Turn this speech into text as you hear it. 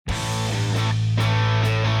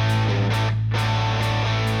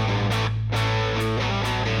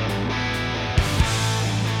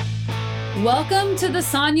Welcome to the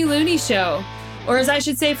Sonia Looney Show, or as I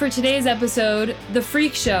should say for today's episode, the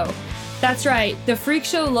Freak Show. That's right, the Freak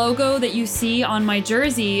Show logo that you see on my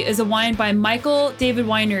jersey is a wine by Michael David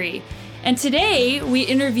Winery. And today we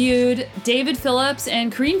interviewed David Phillips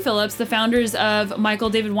and Corrine Phillips, the founders of Michael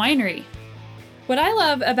David Winery. What I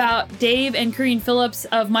love about Dave and Corrine Phillips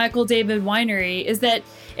of Michael David Winery is that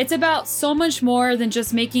it's about so much more than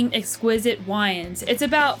just making exquisite wines. It's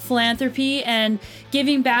about philanthropy and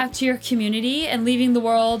giving back to your community and leaving the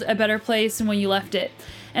world a better place than when you left it.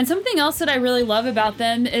 And something else that I really love about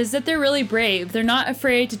them is that they're really brave. They're not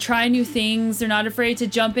afraid to try new things. They're not afraid to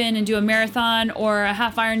jump in and do a marathon or a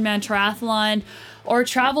half Ironman triathlon or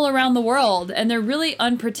travel around the world. And they're really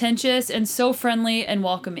unpretentious and so friendly and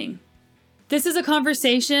welcoming. This is a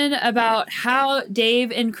conversation about how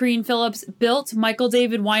Dave and Corrine Phillips built Michael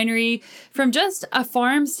David Winery from just a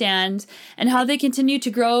farm stand and how they continue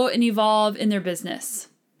to grow and evolve in their business.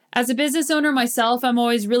 As a business owner myself, I'm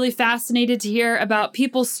always really fascinated to hear about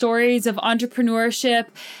people's stories of entrepreneurship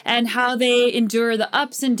and how they endure the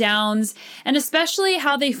ups and downs, and especially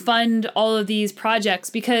how they fund all of these projects,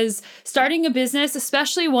 because starting a business,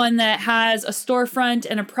 especially one that has a storefront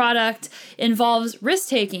and a product, involves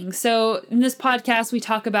risk-taking. So in this podcast, we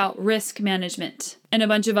talk about risk management and a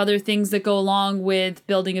bunch of other things that go along with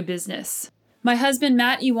building a business. My husband,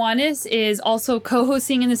 Matt Iwanis, is also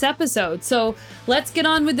co-hosting in this episode. So let's get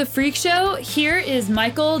on with the Freak Show. Here is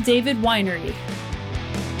Michael David Winery.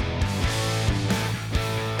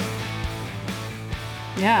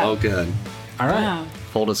 Yeah. Oh, good. All right. Yeah.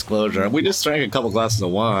 Full disclosure. We just drank a couple glasses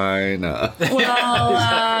of wine. Well,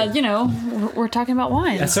 we're talking about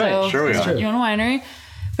wine. That's right. So Sure we are. You want a winery?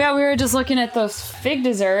 Yeah, we were just looking at those fig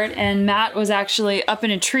dessert, and Matt was actually up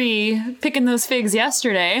in a tree picking those figs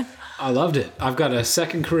yesterday. I loved it. I've got a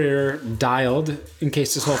second career dialed in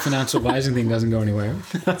case this whole financial advising thing doesn't go anywhere.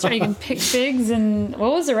 That's right, you can pick figs. And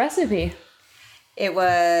what was the recipe? It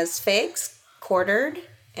was figs, quartered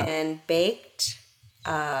and baked,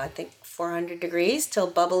 I think 400 degrees till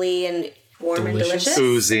bubbly and warm and delicious.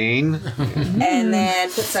 Oozing. And then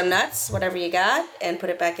put some nuts, whatever you got, and put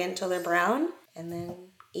it back in till they're brown, and then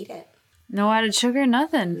eat it. No added sugar,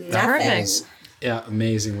 nothing. Perfect. Yeah,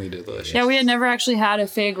 amazingly delicious. Yeah, we had never actually had a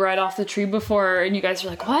fig right off the tree before, and you guys were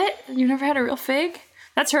like, what? You never had a real fig?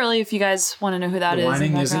 That's Hurley if you guys want to know who that is.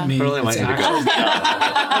 Whining isn't me. Hurley might It's need to go.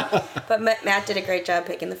 actually- But Matt did a great job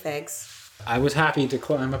picking the figs, I was happy to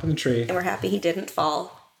climb up in the tree and we're happy he didn't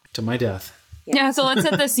fall. to my death. Yeah, so let's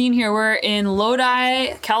set the scene here. We're in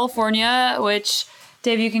Lodi, California, which,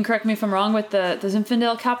 Dave, you can correct me if I'm wrong, with the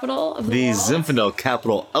Zinfandel capital of the The world. Zinfandel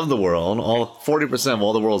capital of the world. All 40% of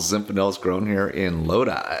all the world's Zinfandel is grown here in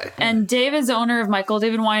Lodi. And Dave is the owner of Michael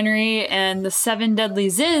David Winery, and the Seven Deadly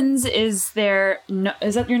Zins is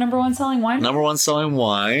is that your number one selling wine? Number one selling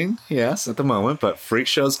wine, yes, at the moment. But Freak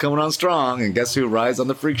Show's coming on strong. And guess who rides on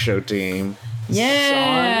the Freak Show team?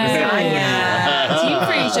 Yeah. Team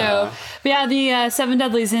Freak Show. But yeah, the Seven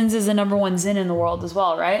Deadly Zins is the number one zin in the world as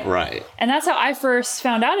well, right? Right. And that's how I first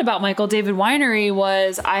found out about Michael David Winery.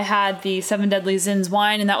 Was I had the Seven Deadly Zins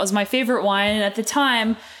wine, and that was my favorite wine. And at the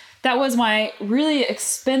time, that was my really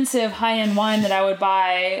expensive high-end wine that I would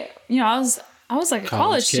buy. You know, I was like a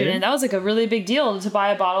college kid. student. That was like a really big deal to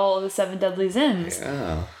buy a bottle of the Seven Deadly Zins.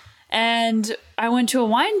 Yeah. And I went to a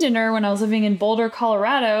wine dinner when I was living in Boulder,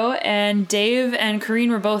 Colorado, and Dave and Corrine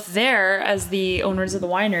were both there as the owners of the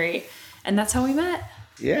winery. And that's how we met.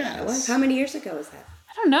 Yes. How many years ago was that?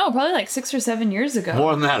 I don't know, probably like 6 or 7 years ago.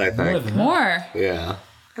 More than that, I More think. than that. More. Yeah.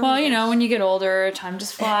 Well, you know, when you get older, time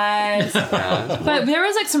just flies. But there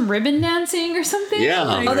was like some ribbon dancing or something. Yeah.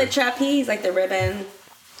 Like, Oh, the trapeze, like the ribbon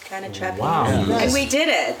kind of trapeze. Wow. And we did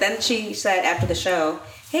it. Then she said after the show,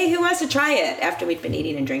 hey, who wants to try it? After we'd been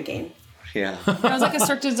eating and drinking. Yeah. it was like a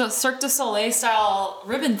Cirque du Soleil style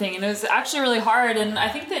ribbon thing. And it was actually really hard. And I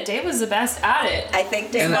think that Dave was the best at it. I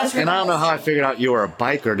think Dave And was. I don't know how I figured out you were a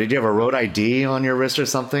biker. Did you have a road ID on your wrist or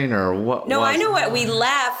something, or what? No, was I know it? what. We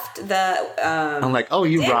left the I'm like, oh,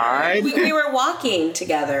 you dinner. ride? We were walking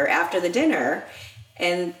together after the dinner,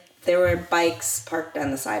 and there were bikes parked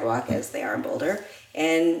on the sidewalk, as they are in Boulder,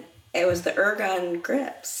 and it was the ergon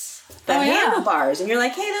grips, the Oh, yeah. handlebars, and you're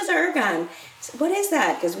like, hey, those are ergon. I said, what is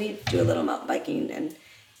that? Because we do a little mountain biking, and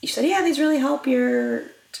you said, yeah, these really help to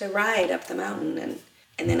ride up the mountain,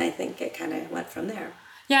 and then I think it kind of went from there.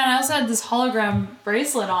 Yeah, and I also had this hologram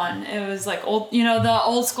bracelet on. It was like old, you know, the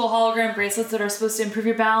old school hologram bracelets that are supposed to improve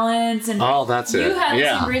your balance. And Oh, that's it. You had the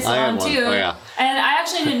Yeah, same bracelet I had on one. too. Oh, yeah. And I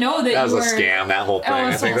actually didn't know that That was you a were scam, that whole thing. Oh,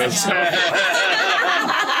 I it's think a that's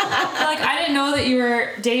like I didn't know that you were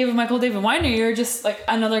Dave, Michael David Winery. You were just like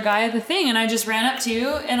another guy at the thing, and I just ran up to you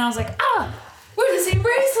and I was like, where does the same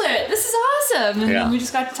bracelet. This is awesome. And then we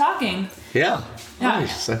just got to talking. Yeah. Yeah.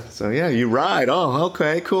 Nice. So yeah, you ride. Oh,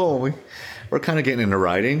 okay, cool. We're kind of getting into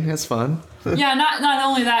riding. That's fun. Yeah, not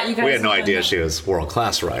only that, you guys... We had no idea she was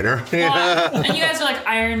world-class rider. Well, and you guys are like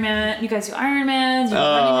Ironman. You guys do Ironmans, you do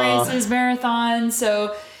running races, marathons.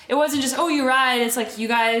 So it wasn't just, you ride. It's like you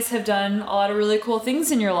guys have done a lot of really cool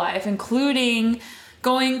things in your life, including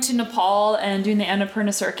going to Nepal and doing the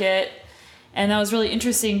Annapurna circuit. And that was really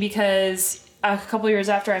interesting because a couple years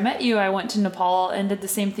after I met you, I went to Nepal and did the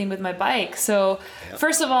same thing with my bike. So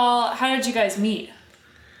first of all, how did you guys meet?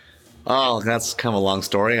 Oh, that's kind of a long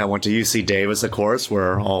story. I went to UC Davis, of course,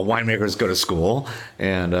 where all winemakers go to school.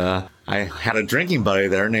 And I had a drinking buddy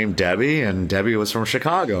there named Debbie, and Debbie was from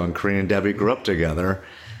Chicago, and Corinne and Debbie grew up together.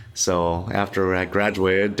 So after I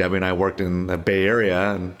graduated, Debbie and I worked in the Bay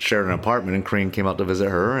Area and shared an apartment, and Corinne came out to visit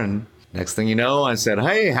her. And next thing you know, I said,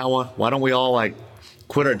 hey, why don't we all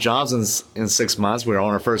quit our jobs in 6 months? We were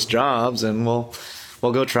on our first jobs, and we'll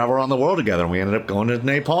go travel around the world together. And we ended up going to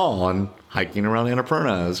Nepal and hiking around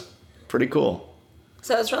Annapurna. It was pretty cool.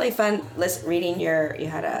 So it's really fun reading you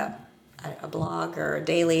had a blog or a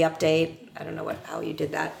daily update. I don't know how you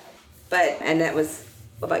did that. And that was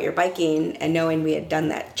about your biking and knowing we had done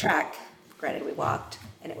that track. Granted, we walked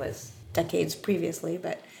and it was decades previously,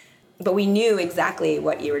 but we knew exactly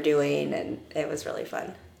what you were doing and it was really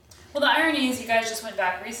fun. Well, the irony is you guys just went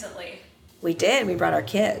back recently. We did. We brought our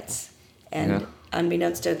kids. And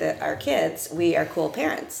unbeknownst to our kids, we are cool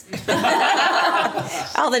parents.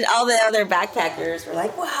 all the other backpackers were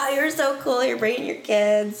like, wow, you're so cool. You're bringing your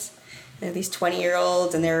kids. They're these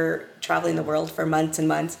 20-year-olds, and they're traveling the world for months and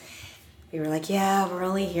months. We were like, yeah, we're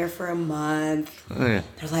only here for a month. Oh, yeah.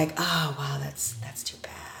 They're like, oh, wow, that's too bad.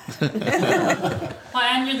 Well,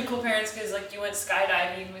 and you're the cool parents because you went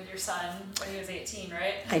skydiving with your son when he was 18,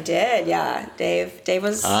 right? I did, yeah. Dave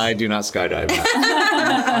was... I do not skydive.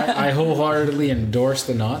 I wholeheartedly endorse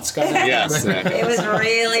the not skydiving. Yes. It was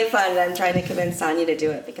really fun. I'm trying to convince Sonia to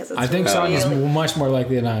do it because I think Sonia's much more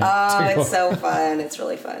likely than I. Oh, it's so fun. It's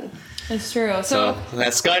really fun. It's true. So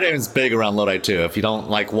that skydiving is big around Lodi too. If you don't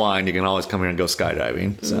like wine, you can always come here and go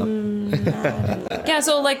skydiving. So yeah,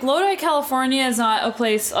 so Lodi, California is not a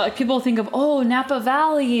place people think of. Oh, Napa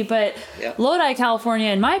Valley, but Lodi, California,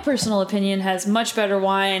 in my personal opinion, has much better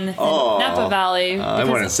wine than Napa Valley. I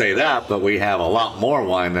wouldn't say that, but we have a lot more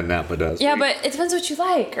wine than Napa does. Yeah, but it depends what you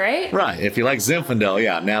like, right? Right. If you like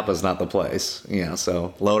Zinfandel, Napa's not the place. Yeah,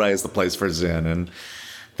 so Lodi is the place for Zin and.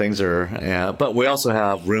 Things are, but we also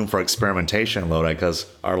have room for experimentation in Lodi because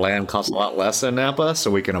our land costs a lot less than Napa, so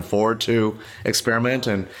we can afford to experiment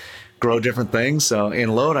and grow different things. So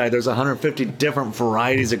in Lodi, there's 150 different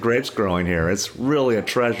varieties of grapes growing here. It's really a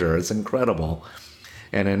treasure. It's incredible.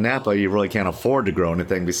 And in Napa, you really can't afford to grow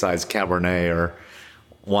anything besides Cabernet or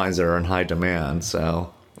wines that are in high demand.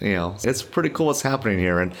 So, it's pretty cool what's happening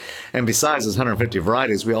here. And besides those 150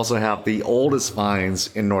 varieties, we also have the oldest vines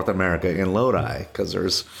in North America in Lodi because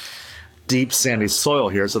there's deep sandy soil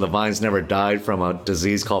here. So the vines never died from a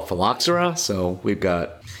disease called phylloxera. So we've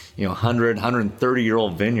got, 100,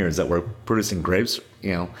 130-year-old vineyards that were producing grapes,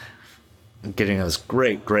 getting us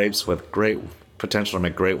great grapes with great potential to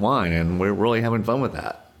make great wine. And we're really having fun with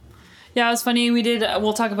that. Yeah, it was funny.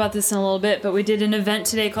 We'll talk about this in a little bit, but we did an event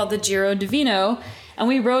today called the Giro di Vino. And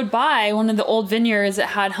we rode by one of the old vineyards that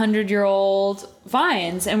had 100-year-old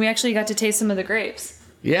vines, and we actually got to taste some of the grapes.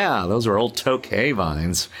 Yeah, those are old Tokay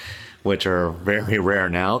vines, which are very rare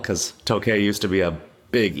now because Tokay used to be a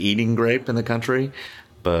big eating grape in the country.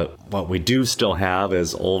 But what we do still have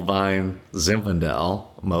is old vine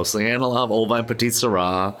Zinfandel, mostly, and a lot of old vine Petit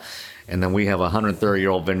Syrah. And then we have a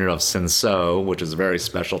 130-year-old vineyard of Cinsault, which is very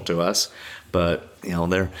special to us. But,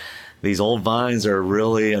 these old vines are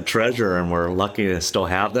really a treasure, and we're lucky to still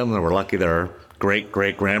have them. And we're lucky that our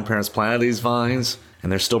great-great-grandparents planted these vines,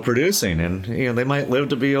 and they're still producing. And, they might live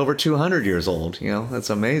to be over 200 years old. That's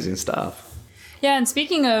amazing stuff. Yeah, and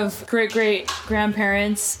speaking of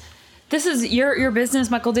great-great-grandparents, this is your business,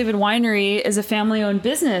 Michael David Winery, is a family-owned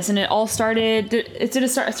business, and it started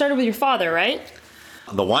with your father, right?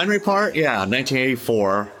 The winery part,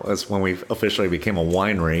 1984 was when we officially became a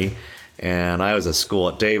winery. And I was at school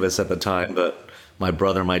at Davis at the time, but my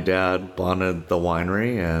brother and my dad bonded the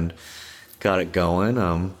winery and got it going.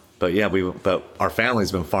 But our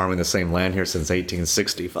family's been farming the same land here since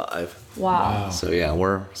 1865. Wow.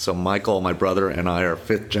 So Michael, my brother, and I are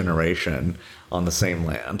fifth generation on the same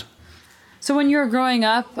land. So when you were growing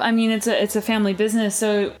up, it's a family business.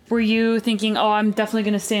 So were you thinking, I'm definitely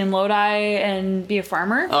going to stay in Lodi and be a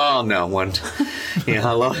farmer? Oh no,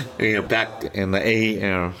 I love back in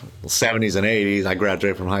the 70s and 80s. I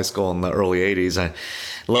graduated from high school in the early 80s. I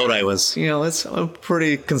Lodi was, it's a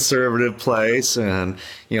pretty conservative place, and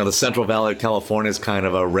the Central Valley of California is kind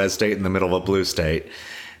of a red state in the middle of a blue state.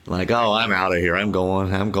 Like, oh, I'm out of here. I'm going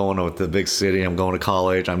to the big city. I'm going to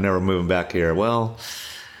college. I'm never moving back here. Well,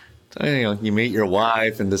 you meet your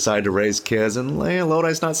wife and decide to raise kids, and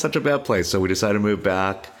Lodi's not such a bad place. So we decided to move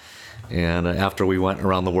back. And after we went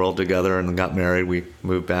around the world together and got married, we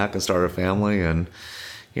moved back and started a family. And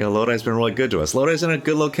Lodi's been really good to us. Lodi's in a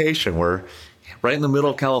good location. We're right in the middle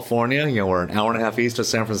of California. We're an hour and a half east of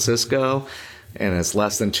San Francisco. And it's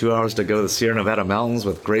less than 2 hours to go to the Sierra Nevada mountains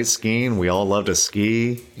with great skiing. We all love to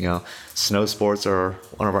ski. Snow sports are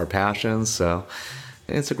one of our passions. So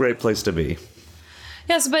it's a great place to be.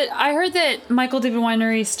 Yes, but I heard that Michael David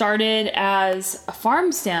Winery started as a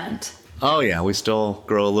farm stand. Oh, yeah. We still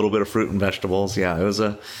grow a little bit of fruit and vegetables. Yeah, it was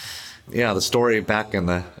the story back in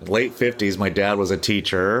the late 50s. My dad was a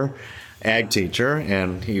teacher, ag teacher,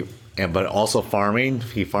 but also farming.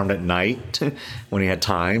 He farmed at night when he had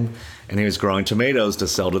time. And he was growing tomatoes to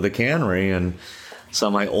sell to the cannery. And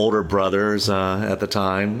some of my older brothers at the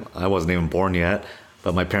time, I wasn't even born yet,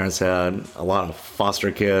 but my parents had a lot of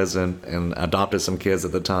foster kids and adopted some kids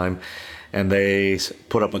at the time. And they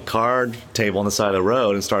put up a card table on the side of the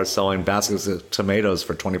road and started selling baskets of tomatoes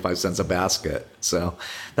for 25 cents a basket. So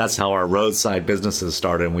that's how our roadside businesses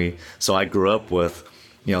started. So I grew up with,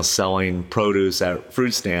 selling produce at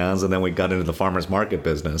fruit stands, and then we got into the farmer's market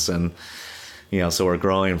business. And so we're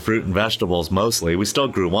growing fruit and vegetables mostly. We still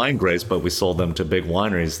grew wine grapes, but we sold them to big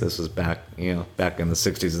wineries. This was back in the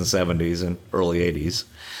 60s and 70s and early 80s.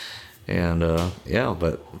 And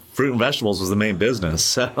but fruit and vegetables was the main business.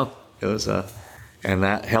 So it was and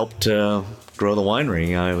that helped grow the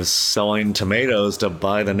winery. I was selling tomatoes to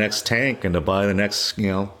buy the next tank and to buy the next,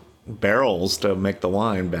 barrels to make the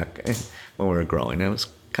wine back when we were growing. It was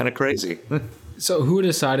kind of crazy. So who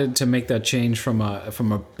decided to make that change from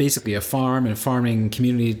a basically a farm and farming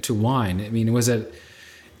community to wine? I mean, was it?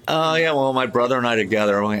 Well, my brother and I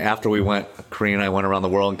together, after we went, Corrine and I went around the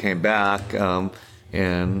world and came back in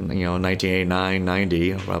 1989,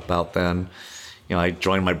 90, about then. I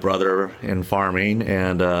joined my brother in farming,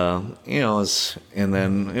 and then it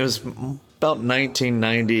was about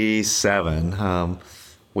 1997.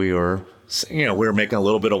 We were making a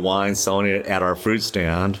little bit of wine, selling it at our fruit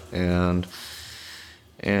stand, and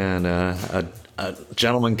a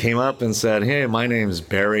gentleman came up and said, "Hey, my name's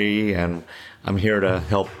Barry, and I'm here to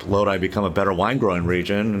help Lodi become a better wine growing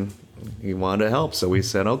region." And he wanted to help, so we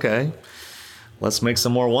said, "Okay, let's make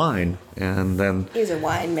some more wine." And then he's a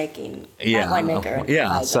winemaker.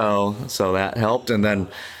 Yeah. So that helped, and then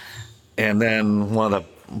one of the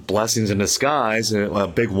blessings in disguise, a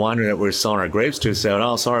big winery that we were selling our grapes to said,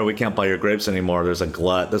 "Oh, sorry, we can't buy your grapes anymore. There's a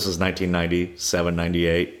glut." This was 1997,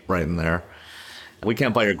 98, right in there. "We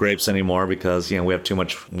can't buy your grapes anymore because, we have too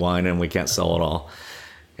much wine and we can't sell it all."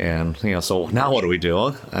 And, so now what do we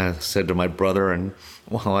do? I said to my brother,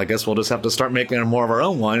 I guess we'll just have to start making more of our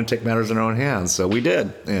own wine and take matters in our own hands. So we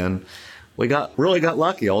did. And we really got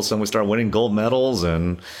lucky. All of a sudden we started winning gold medals.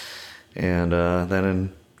 And then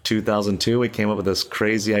in 2002, we came up with this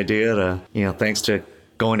crazy idea to, thanks to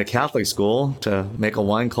going to Catholic school, to make a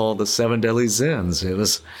wine called the Seven Deadly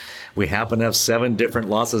Zins. We happened to have 7 different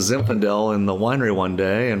lots of Zinfandel in the winery one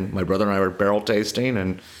day, and my brother and I were barrel tasting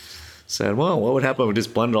and said, well, what would happen if we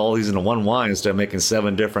just blended all these into one wine instead of making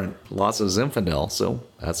 7 different lots of Zinfandel? So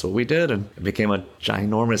that's what we did, and it became a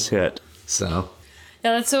ginormous hit. So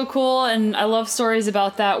yeah, that's so cool, and I love stories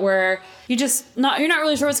about that where you're not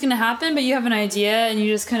really sure what's going to happen, but you have an idea and you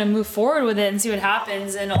just kind of move forward with it and see what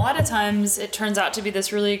happens. And a lot of times it turns out to be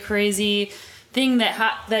this really crazy thing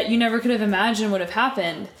that you never could have imagined would have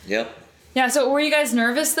happened. Yep. Yeah, so were you guys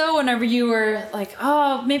nervous, though, whenever you were like,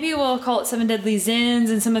 oh, maybe we'll call it Seven Deadly Zins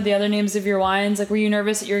and some of the other names of your wines? Like, were you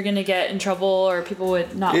nervous that you were going to get in trouble or people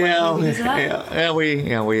would not like you because of that?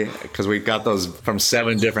 Because we got those from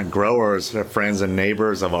 7 different growers, friends and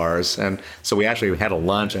neighbors of ours. And so we actually had a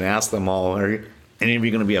lunch and asked them all, are any of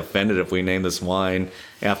you going to be offended if we name this wine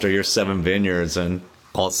after your 7 vineyards and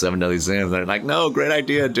call it Seven Deadly Zins? And they're like, no, great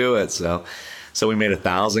idea, do it. So we made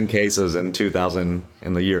 1,000 cases in 2000.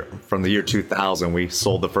 From the year 2000, we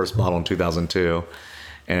sold the first bottle in 2002,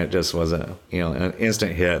 and it just was an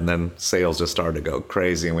instant hit. And then sales just started to go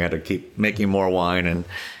crazy, and we had to keep making more wine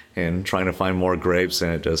and trying to find more grapes,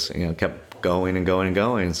 and it just kept going and going and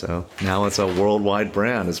going. So now it's a worldwide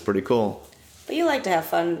brand. It's pretty cool. But you like to have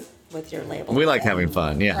fun with your label. We like having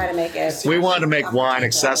fun. Yeah. Try to make it. We wanted to make wine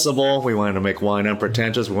accessible. We wanted to make wine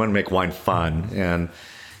unpretentious. We wanted to make wine fun, and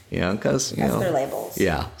because that's their labels.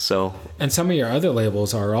 Yeah. So. And some of your other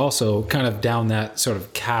labels are also kind of down that sort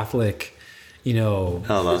of Catholic sort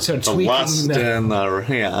of the tweaking lust and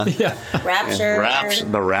yeah. Rapture.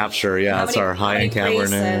 The rapture, yeah. That's our high-end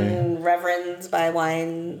priests Cabernet. and reverends buy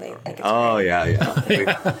wine. They think it's Oh great.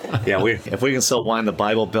 yeah. If we can sell wine the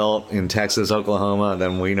Bible Belt in Texas, Oklahoma,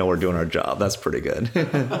 then we know we're doing our job. That's pretty good.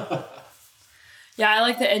 Yeah, I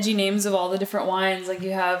like the edgy names of all the different wines. Like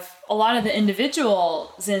you have a lot of the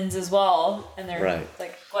individual zins as well, and they're Right.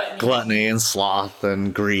 like Gluttony and sloth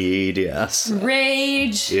and greed, yes.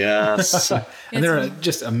 rage. Yes. And they're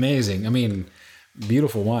just amazing. I mean,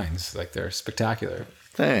 beautiful wines. Like they're spectacular.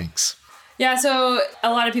 Thanks. Yeah, so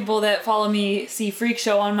a lot of people that follow me see Freak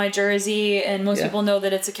Show on my jersey, and most people know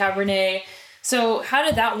that it's a Cabernet. So how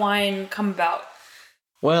did that wine come about?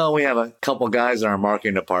 Well, we have a couple guys in our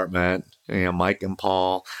marketing department, Mike and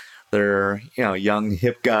Paul. They're, young,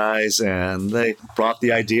 hip guys, and they brought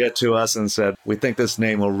the idea to us and said, we think this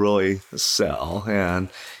name will really sell. And,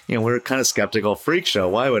 we were kind of skeptical. Freak Show,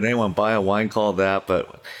 why would anyone buy a wine called that?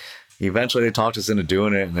 But eventually they talked us into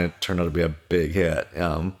doing it, and it turned out to be a big hit.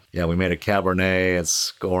 We made a Cabernet.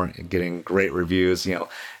 It's getting great reviews.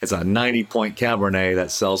 It's a 90-point Cabernet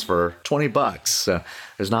that sells for $20.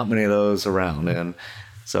 There's not many of those around, and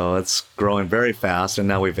so it's growing very fast, and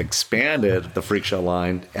now we've expanded the Freak Show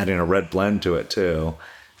line, adding a red blend to it too,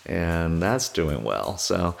 and that's doing well.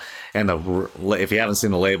 So, and if you haven't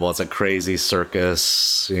seen the label, it's a crazy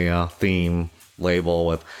circus, theme label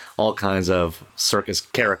with all kinds of circus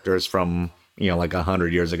characters from like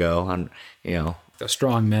 100 years ago. The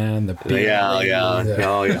strong man, the big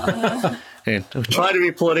yeah. And try to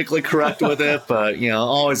be politically correct with it, but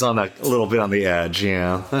always on a little bit on the edge.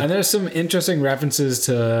 And there's some interesting references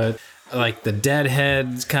to like the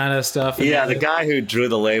deadheads kind of stuff. Yeah, the guy who drew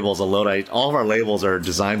the labels of Lodi. All of our labels are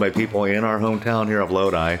designed by people in our hometown here of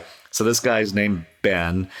Lodi. So this guy's named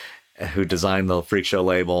Ben, who designed the Freak Show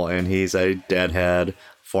label, and he's a deadhead,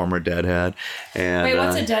 former deadhead. And Wait,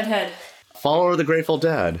 what's a deadhead? Follower of the Grateful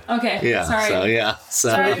Dead. Okay. Yeah. Sorry. So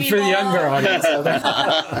for the younger audience.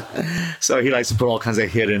 So he likes to put all kinds of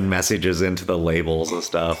hidden messages into the labels and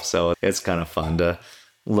stuff. So it's kind of fun to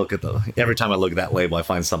look at every time I look at that label, I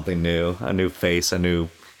find something new, a new face, a new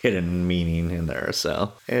hidden meaning in there.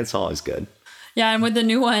 So it's always good. Yeah, and with the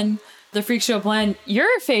new one, the Freak Show blend,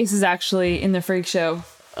 your face is actually in the Freak Show.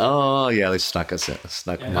 Oh, yeah, they snuck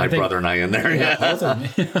my brother and I in there.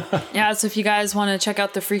 Yeah, so if you guys want to check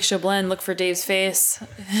out the Freak Show blend, look for Dave's face.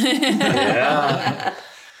 Yeah.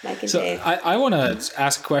 Mike and So Dave. I want to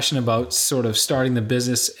ask a question about sort of starting the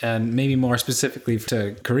business, and maybe more specifically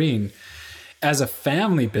to Corrine. As a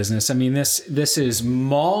family business, I mean, this is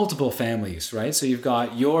multiple families, right? So you've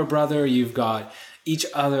got your brother, you've got each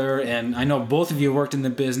other, and I know both of you worked in the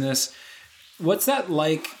business. What's that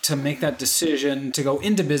like to make that decision to go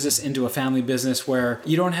into business, into a family business where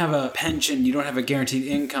you don't have a pension, you don't have a guaranteed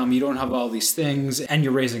income, you don't have all these things, and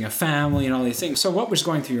you're raising a family and all these things? So what was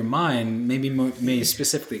going through your mind, maybe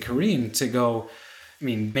specifically Corrine, to go, I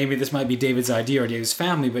mean, maybe this might be David's idea or David's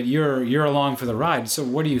family, but you're along for the ride. So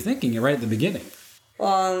what are you thinking? You're right at the beginning.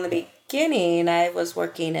 Well, in the beginning, I was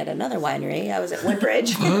working at another winery. I was at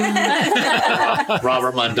Woodbridge.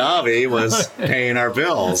 Robert Mondavi was paying our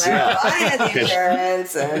bills. Yeah. I had the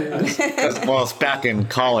insurance. And Well, back in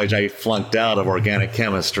college, I flunked out of organic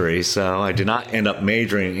chemistry, so I did not end up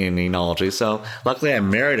majoring in enology. So luckily, I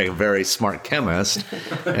married a very smart chemist,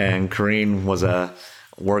 and Corrine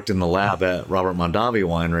worked in the lab at Robert Mondavi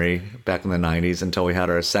Winery back in the 90s until we had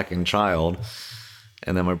our second child.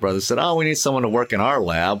 And then my brother said, we need someone to work in our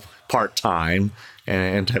lab part-time. And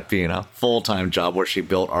it ended up being a full-time job where she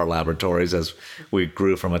built our laboratories as we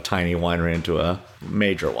grew from a tiny winery into a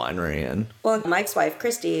major winery. And well, Mike's wife,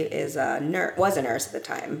 Christy, was a nurse at the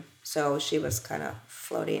time. So she was kind of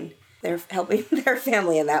floating. They're helping their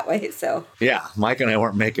family in that way. So yeah, Mike and I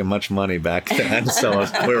weren't making much money back then, so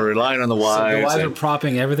we were relying on the wives. So the wives are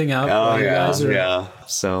propping everything up. Yeah.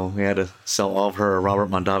 So we had to sell all of her Robert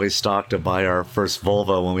Mondavi stock to buy our first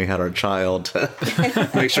Volvo when we had our child, to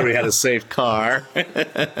make sure we had a safe car.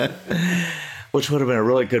 Which would have been a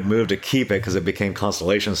really good move to keep it, because it became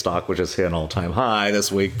Constellation stock, which has hit an all-time high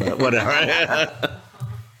this week, but whatever.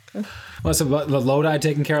 Well, it's about Lodi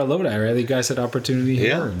taking care of Lodi, right? You guys had opportunity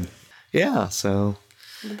here. Yeah, so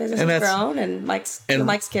the business has grown, and Mike's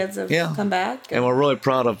kids have come back. And we're really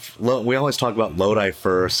proud of. We always talk about Lodi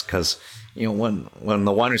first, because when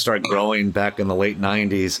the winery started growing back in the late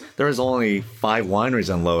 '90s, there was only 5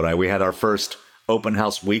 wineries in Lodi. We had our first open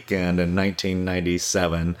house weekend in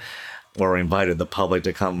 1997, where we invited the public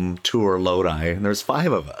to come tour Lodi, and there's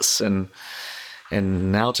 5 of us, and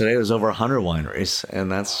now today there's over 100 wineries,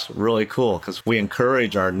 and that's really cool because we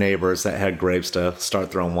encourage our neighbors that had grapes to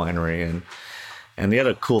start their own winery, And the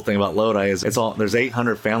other cool thing about Lodi is there's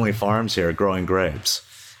 800 family farms here growing grapes.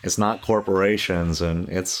 It's not corporations, and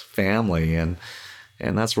it's family, and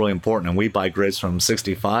that's really important. And we buy grapes from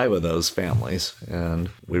 65 of those families, and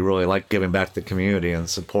we really like giving back to the community and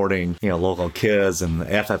supporting, local kids and the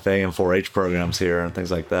FFA and 4-H programs here and things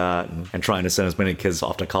like that, and trying to send as many kids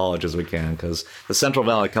off to college as we can, because the Central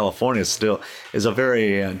Valley of California is a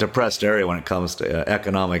very depressed area when it comes to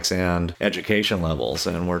economics and education levels,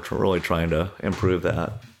 and we're really trying to improve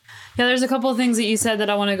that. Yeah, there's a couple of things that you said that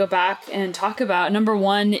I want to go back and talk about. Number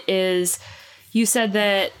one is you said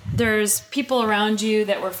that there's people around you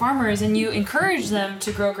that were farmers and you encourage them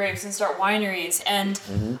to grow grapes and start wineries. And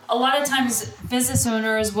a lot of times business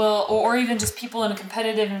owners will, or even just people in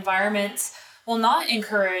competitive environments, will not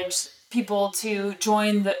encourage people to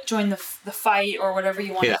join the fight, or whatever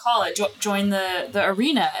you want to call it, join the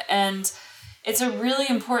arena. And it's a really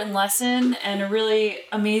important lesson and a really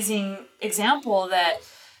amazing example that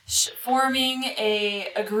forming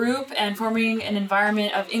a group and forming an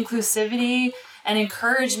environment of inclusivity and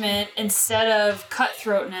encouragement instead of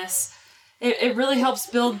cutthroatness, it really helps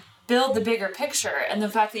build the bigger picture. And the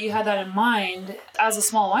fact that you had that in mind as a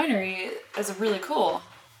small winery is really cool.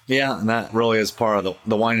 Yeah, and that really is part of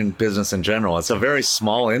the wine business in general. It's a very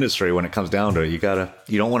small industry when it comes down to it.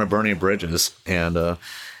 You don't want to burn any bridges, and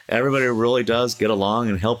everybody really does get along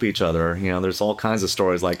and help each other. There's all kinds of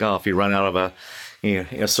stories like, if you run out of a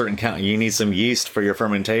certain count, you need some yeast for your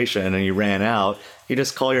fermentation, and you ran out, you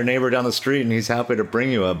just call your neighbor down the street and he's happy to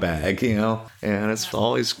bring you a bag, and it's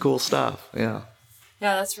always cool stuff. Yeah,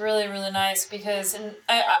 that's really, really nice, because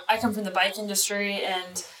I come from the bike industry,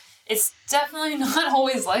 and it's definitely not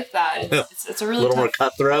always like that. It's a really little more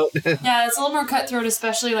cutthroat. Yeah, it's a little more cutthroat,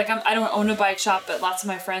 especially like I don't own a bike shop, but lots of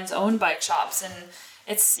my friends own bike shops, and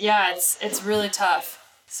it's really tough.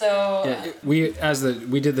 So we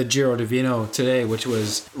did the Giro di Vino today, which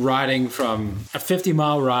was riding from a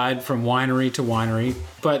 50-mile ride from winery to winery.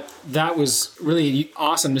 But that was really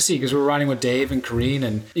awesome to see, because we were riding with Dave and Kareen,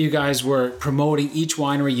 and you guys were promoting each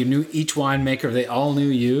winery. You knew each winemaker; they all knew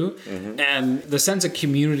you, and the sense of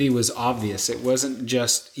community was obvious. It wasn't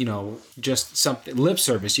just something lip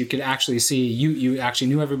service. You could actually see you actually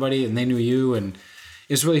knew everybody, and they knew you, and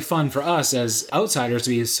it was really fun for us as outsiders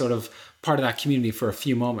to be sort of part of that community for a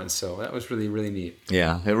few moments. So that was really, really neat.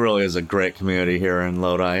 Yeah, it really is a great community here in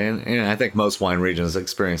Lodi. And I think most wine regions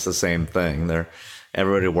experience the same thing.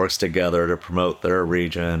 Everybody works together to promote their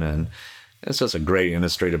region, and it's just a great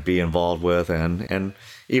industry to be involved with. And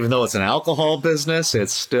even though it's an alcohol business,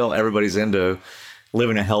 it's still everybody's into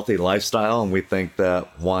living a healthy lifestyle. And we think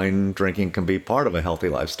that wine drinking can be part of a healthy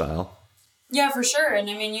lifestyle. Yeah, for sure. And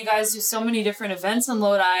I mean, you guys do so many different events in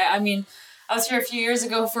Lodi. I mean, I was here a few years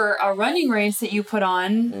ago for a running race that you put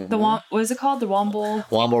on. What is it called? The Womble?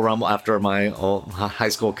 Womble Rumble, after my old high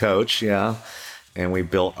school coach, yeah. And we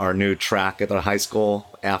built our new track at the high school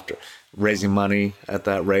after raising money at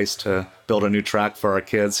that race to build a new track for our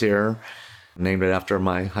kids here. Named it after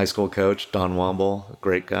my high school coach, Don Womble, a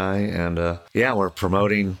great guy. And we're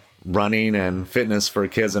promoting running and fitness for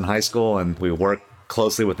kids in high school, and we work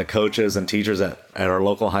closely with the coaches and teachers at our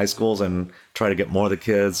local high schools and try to get more of the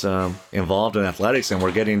kids involved in athletics. And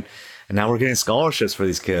now we're getting scholarships for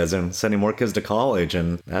these kids and sending more kids to college,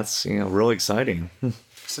 and that's really exciting.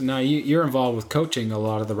 So now you're involved with coaching a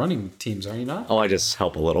lot of the running teams, are you not? Oh, I just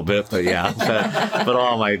help a little bit, but yeah. but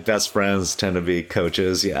all my best friends tend to be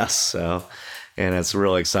coaches, yes. So, and it's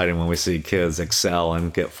really exciting when we see kids excel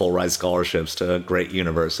and get full ride scholarships to great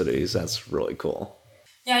universities. That's really cool.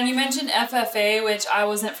 Yeah, and you mentioned FFA, which I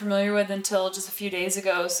wasn't familiar with until just a few days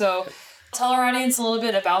ago. So tell our audience a little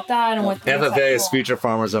bit about that and what FFA is Future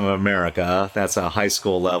Farmers of America. That's a high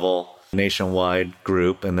school level nationwide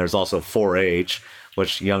group. And there's also 4-H,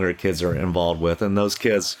 which younger kids are involved with. And those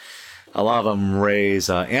kids, a lot of them raise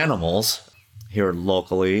animals here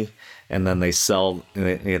locally. And then they sell,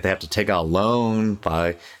 they have to take out a loan,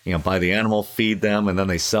 buy the animal, feed them, and then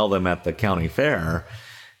they sell them at the county fair.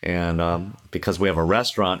 And because we have a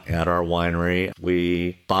restaurant at our winery,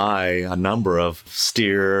 we buy a number of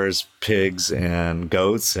steers, pigs, and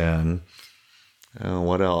goats, and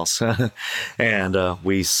what else? And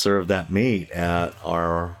we serve that meat at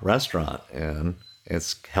our restaurant. And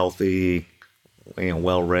it's healthy,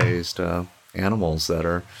 well-raised animals that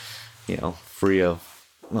are, free of,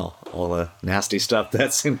 all the nasty stuff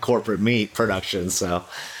that's in corporate meat production. So,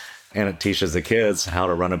 and it teaches the kids how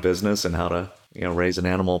to run a business and how to raise an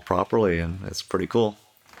animal properly, and it's pretty cool.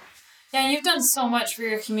 Yeah, you've done so much for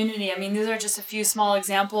your community. I mean, these are just a few small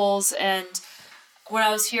examples, and when I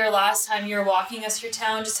was here last time, you were walking us through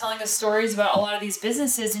town, just telling us stories about a lot of these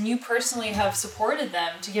businesses, and you personally have supported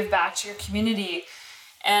them to give back to your community.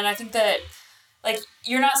 And I think that, like,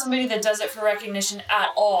 you're not somebody that does it for recognition at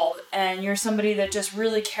all, and you're somebody that just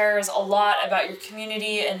really cares a lot about your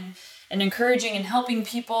community and encouraging and helping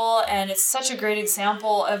people. And it's such a great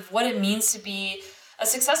example of what it means to be a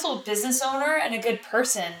successful business owner and a good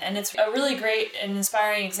person. And it's a really great and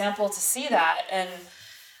inspiring example to see that. And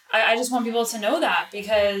I just want people to know that,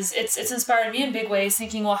 because it's inspired me in big ways,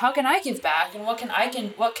 thinking, well, how can I give back, and what can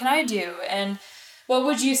I do? And what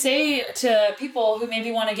would you say to people who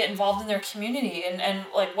maybe want to get involved in their community and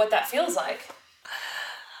like what that feels like?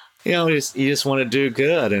 You just want to do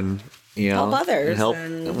good and, help others.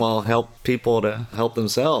 Help people to help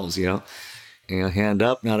themselves, hand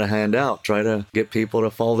up, not a handout. Try to get people to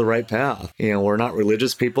follow the right path. We're not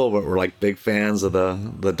religious people, but we're like big fans of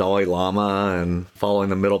the Dalai Lama and following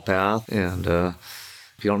the middle path. And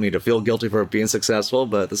you don't need to feel guilty for being successful,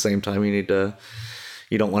 but at the same time, you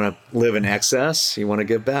don't want to live in excess. You want to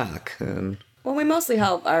give back. And we mostly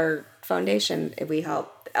help our foundation. We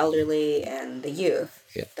help the elderly and the youth.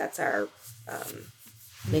 Yeah. That's our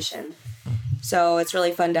mission. So it's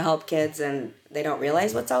really fun to help kids, and they don't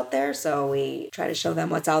realize what's out there. So we try to show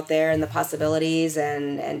them what's out there and the possibilities,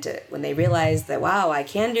 and when they realize that, wow, I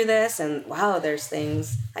can do this, and wow, there's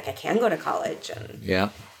things like I can go to college, and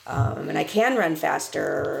and I can run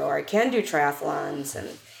faster, or I can do triathlons,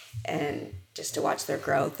 and just to watch their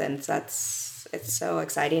growth. And it's so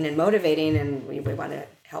exciting and motivating, and we want to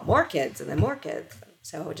help more kids and then more kids.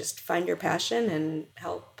 So just find your passion and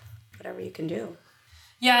help whatever you can do.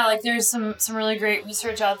 Yeah, like there's some really great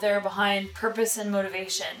research out there behind purpose and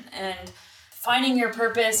motivation, and finding your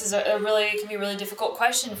purpose is can be a really difficult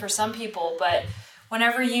question for some people. But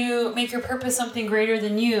whenever you make your purpose something greater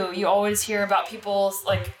than you always hear about people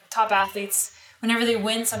like top athletes. Whenever they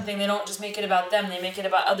win something, they don't just make it about them; they make it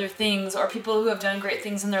about other things, or people who have done great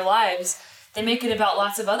things in their lives. They make it about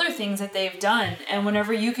lots of other things that they've done. And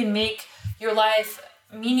whenever you can make your life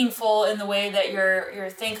meaningful in the way that you're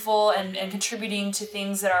thankful and contributing to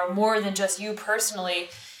things that are more than just you personally,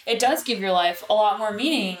 it does give your life a lot more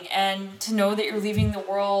meaning, and to know that you're leaving the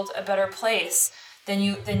world a better place than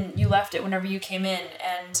you left it whenever you came in.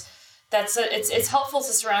 And it's helpful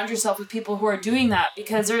to surround yourself with people who are doing that,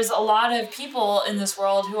 because there's a lot of people in this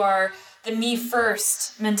world who are the me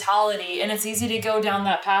first mentality, and it's easy to go down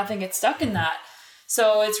that path and get stuck in that.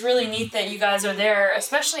 So it's really neat that you guys are there,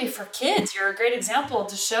 especially for kids. You're a great example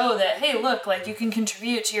to show that, hey, look, like you can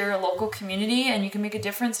contribute to your local community and you can make a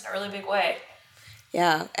difference in a really big way.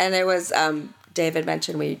 Yeah, and it was, David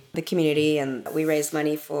mentioned the community, and we raised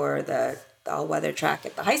money for the all-weather track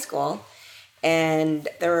at the high school. And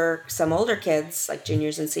there were some older kids, like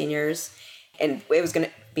juniors and seniors, and it was going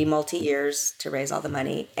to be multi-years to raise all the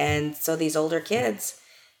money. And so these older kids,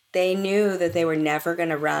 they knew that they were never going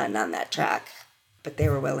to run on that track, but they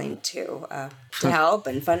were willing to help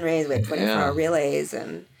and fundraise with 24-hour relays.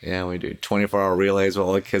 And we do 24-hour relays with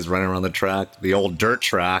all the kids running around the track, the old dirt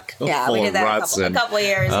track. Yeah, full we did of that ruts a couple of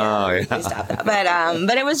years. We stopped that.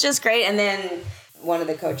 But it was just great. And then one of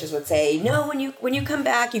the coaches would say, no, when you come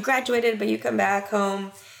back, you graduated, but you come back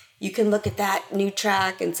home, you can look at that new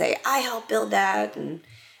track and say, I helped build that. And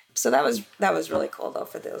so that was really cool, though,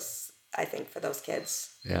 for those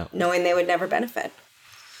kids, knowing they would never benefit.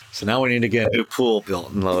 So now we need to get a new pool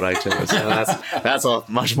built in Lodi too. So that's a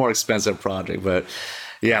much more expensive project. But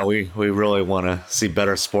yeah, we really want to see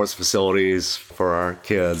better sports facilities for our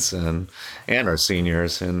kids and our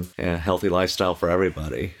seniors, and a healthy lifestyle for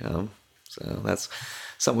everybody. So that's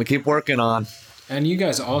something we keep working on. And you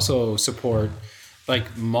guys also support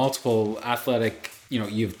like multiple athletic.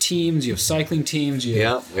 You have teams, you have cycling teams, you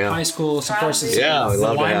have high school support systems. Yeah, we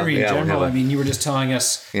love to have. Winery in general. I mean, you were just telling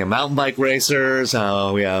us. Mountain bike racers.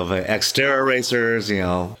 We have Xterra racers.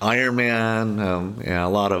 Ironman. A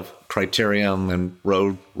lot of criterium and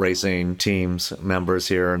road racing teams members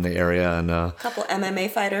here in the area, and a couple MMA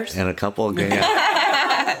fighters. And a couple.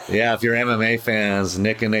 If you're MMA fans,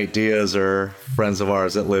 Nick and Nate Diaz are friends of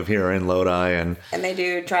ours that live here in Lodi, and they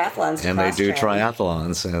do triathlons.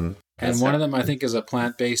 And one of them, I think, is a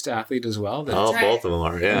plant-based athlete as well. Both of them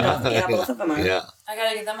are, yeah, both of them are. Yeah. I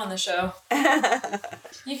gotta get them on the show.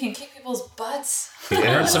 You can kick people's butts. I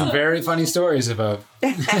heard some very funny stories about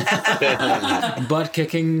butt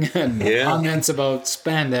kicking and comments about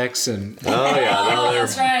spandex and.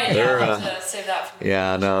 That's right. I'll have to save that for me.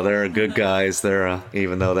 They're good guys. They're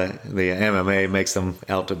even though the MMA makes them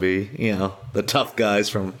out to be, the tough guys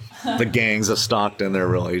from the gangs of Stockton, they're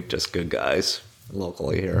really just good guys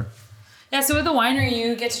locally here. Yeah, so with the winery,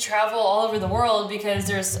 you get to travel all over the world because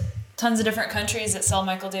there's tons of different countries that sell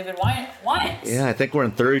Michael David wines. Yeah, I think we're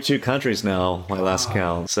in 32 countries now, my last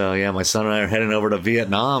count. So yeah, my son and I are heading over to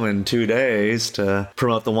Vietnam in 2 days to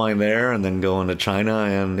promote the wine there, and then going to China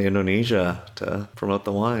and Indonesia to promote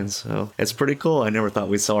the wines. So it's pretty cool. I never thought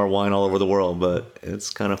we'd sell our wine all over the world, but it's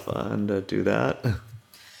kind of fun to do that.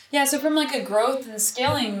 Yeah, so from like a growth and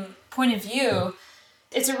scaling point of view,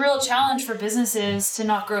 it's a real challenge for businesses to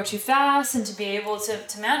not grow too fast and to be able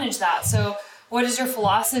to manage that. So what is your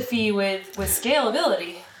philosophy with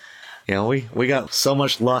scalability? We got so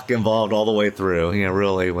much luck involved all the way through,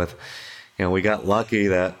 really with, we got lucky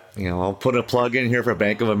that, I'll put a plug in here for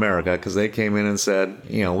Bank of America because they came in and said,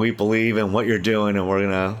 we believe in what you're doing and we're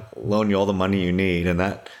going to loan you all the money you need. And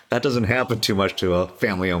that doesn't happen too much to a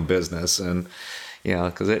family-owned business. And,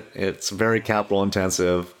 because it's a very capital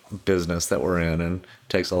intensive business that we're in, and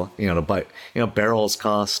takes to buy, barrels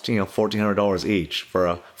cost, $1,400 each for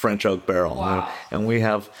a French oak barrel. Wow. And we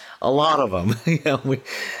have a lot of them. We have,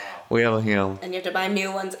 And you have to buy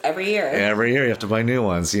new ones every year. Every year you have to buy new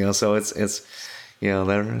ones, so it's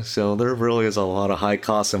there really is a lot of high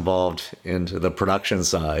costs involved into the production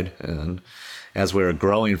side. And as we were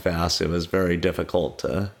growing fast, it was very difficult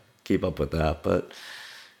to keep up with that. But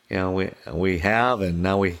we have, and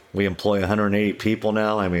now we employ 180 people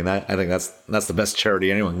now. I mean, I think that's the best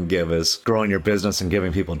charity anyone can give, is growing your business and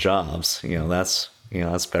giving people jobs. That's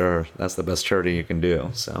better. That's the best charity you can do.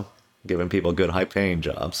 So giving people good, high paying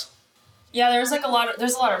jobs. Yeah, there's a lot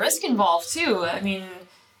of risk involved too. I mean,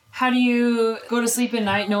 how do you go to sleep at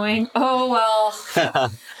night knowing, oh well,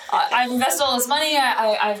 I've invested all this money,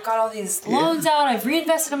 I've got all these loans out, I've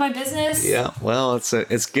reinvested in my business. Yeah, well,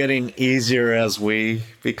 it's getting easier as we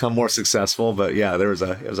become more successful, but yeah, it was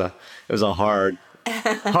a hard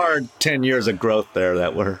 10 years of growth there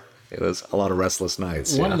it was a lot of restless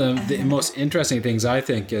nights. One of the most interesting things I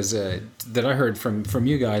think is that I heard from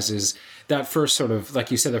you guys is that first sort of, like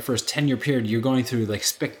you said, the first 10-year period, you're going through like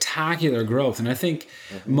spectacular growth. And I think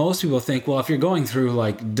most people think, well, if you're going through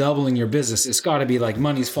like doubling your business, it's got to be like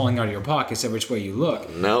money's falling out of your pockets every which way you look.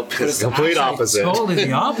 Nope, it's the complete opposite. Totally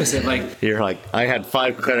the opposite. Like you're like, I had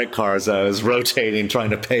 5 credit cards I was rotating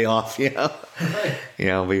trying to pay off.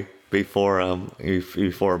 Right.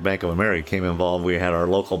 Before Bank of America came involved, we had our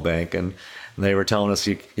local bank, and they were telling us,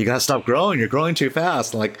 you got to stop growing. You're growing too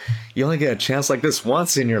fast. Like, you only get a chance like this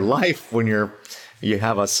once in your life when you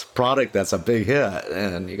have a product that's a big hit,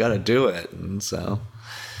 and you got to do it. And so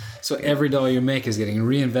every dollar you make is getting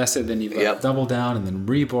reinvested. Then you've got to double down and then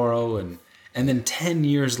reborrow, and then 10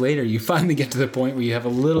 years later, you finally get to the point where you have a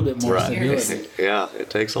little bit more stability. Yeah, it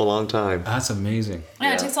takes a long time. That's amazing.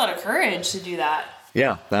 Yeah, it takes a lot of courage to do that.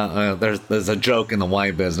 Yeah, there's a joke in the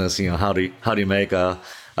wine business. How do you make a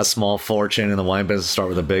small fortune in the wine business? Start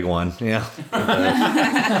with a big one. Yeah,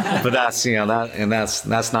 but that's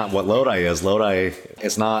that's not what Lodi is. Lodi,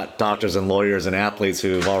 it's not doctors and lawyers and athletes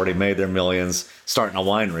who've already made their millions starting a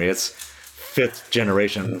winery. It's 5th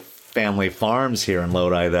generation family farms here in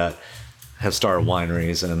Lodi that have started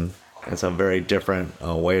wineries, and it's a very different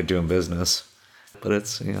way of doing business. But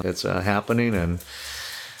it's happening, and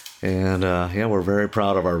we're very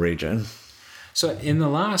proud of our region. So in the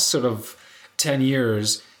last sort of 10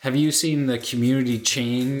 years, have you seen the community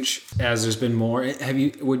change as there's been more?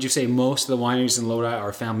 Would you say most of the wineries in Lodi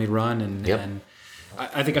are family run? And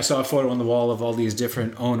I think I saw a photo on the wall of all these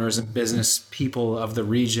different owners and business people of the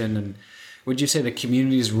region. And would you say the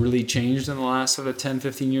community has really changed in the last sort of 10,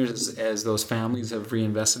 15 years as those families have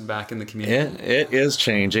reinvested back in the community? It is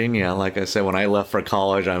changing. Yeah, like I said, when I left for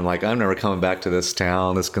college, I'm like, I'm never coming back to this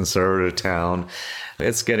town, this conservative town.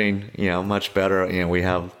 It's getting, much better. We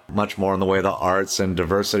have much more in the way of the arts and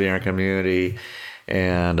diversity in our community,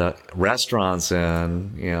 and restaurants,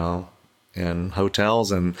 and and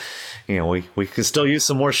hotels, and we could still use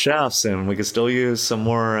some more chefs, and we could still use some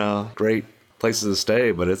more great places to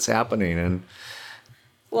stay. But it's happening. And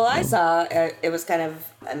well, I saw it was kind of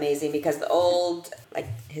amazing because the old, like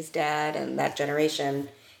his dad and that generation,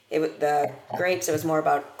 the grapes, it was more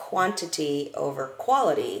about quantity over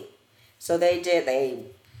quality. So they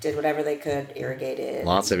did whatever they could, irrigated.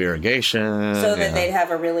 Lots of irrigation. So that they'd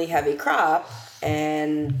have a really heavy crop,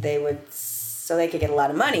 and so they could get a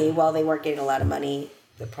lot of money. While they weren't getting a lot of money,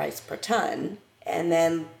 the price per ton. And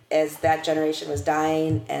then as that generation was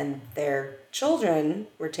dying and their children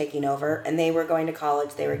were taking over and they were going to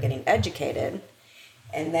college, they were getting educated.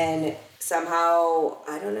 And then somehow,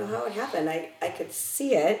 I don't know how it happened, I could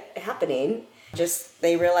see it happening. Just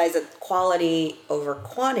they realized that quality over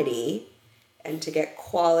quantity, and to get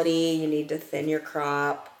quality, you need to thin your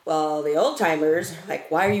crop. Well, the old timers,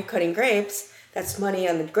 like, why are you cutting grapes? That's money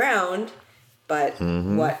on the ground. But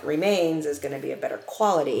what remains is going to be a better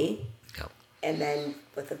quality. Yep. And then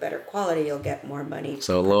with a better quality, you'll get more money.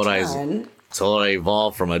 So per ton. Lodi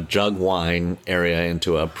evolved from a jug wine area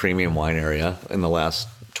into a premium wine area in the last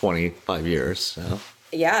 25 years. So.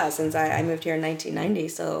 Yeah, since I moved here in 1990,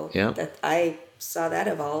 so Yeah. that I saw that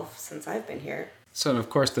evolve since I've been here. So, and of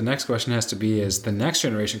course, the next question has to be, as the next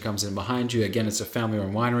generation comes in behind you, again, it's a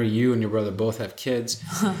family-run winery. You and your brother both have kids.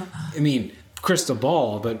 I mean, crystal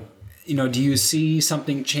ball, but, do you see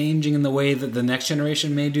something changing in the way that the next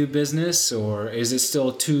generation may do business, or is it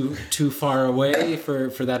still too far away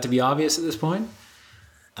for that to be obvious at this point?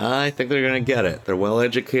 I think they're going to get it. They're well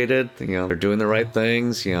educated. They're doing the right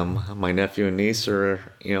things. My nephew and niece are,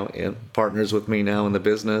 partners with me now in the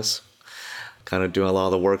business, kind of doing a lot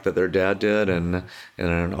of the work that their dad did. And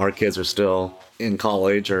our kids are still in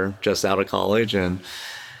college or just out of college. And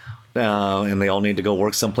they all need to go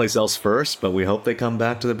work someplace else first. But we hope they come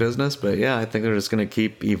back to the business. But yeah, I think they're just going to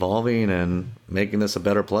keep evolving and making this a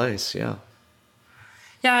better place. Yeah.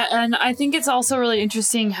 Yeah, and I think it's also really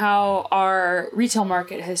interesting how our retail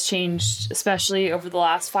market has changed, especially over the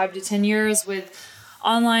last 5 to 10 years with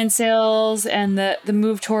online sales and the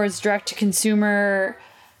move towards direct-to-consumer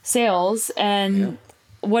sales. And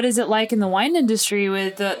what is it like in the wine industry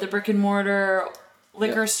with the brick-and-mortar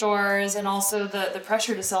liquor stores and also the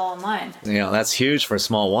pressure to sell online? That's huge for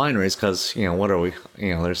small wineries because, what are we?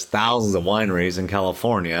 There's thousands of wineries in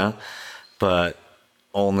California, but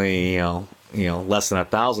only, less than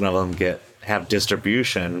 1,000 of them have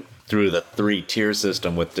distribution through the 3-tier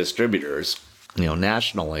system with distributors,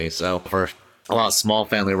 nationally. So for a lot of small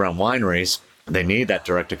family-run wineries, they need that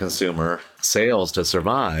direct-to-consumer sales to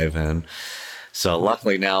survive. And so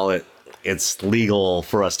luckily now it's legal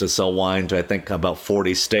for us to sell wine to, I think, about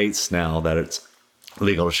 40 states now that it's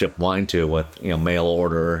legal to ship wine to with, mail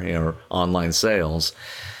order, online sales.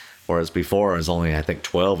 Whereas before it was only, I think,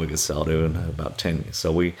 12 we could sell to in about 10. So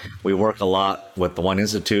we work a lot with the Wine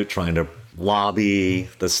Institute trying to lobby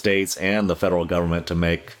the states and the federal government to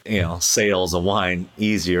make, sales of wine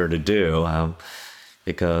easier to do.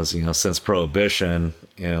 Because, since Prohibition,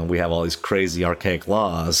 we have all these crazy archaic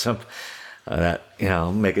laws that,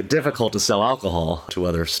 make it difficult to sell alcohol to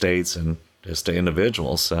other states and just to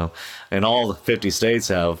individuals. So, and all the 50 states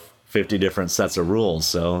have 50 different sets of rules.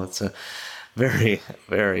 So it's a very,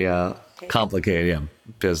 very complicated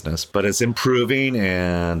business, but it's improving,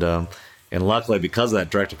 and luckily because of that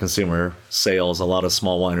direct-to-consumer sales, a lot of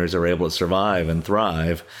small wineries are able to survive and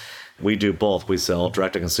thrive. We do both. We sell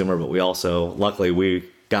direct-to-consumer, but luckily we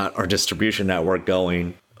got our distribution network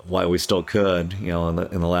going while we still could, in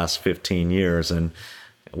the last 15 years, and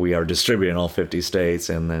we are distributing in all 50 states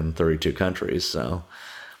and then 32 countries. So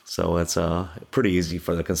it's pretty easy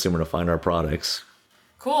for the consumer to find our products.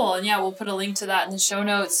 Cool. And we'll put a link to that in the show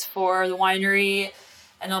notes for the winery.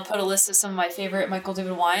 And I'll put a list of some of my favorite Michael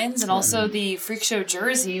David wines and also the FreakShow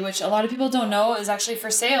jersey, which a lot of people don't know is actually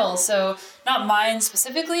for sale. So not mine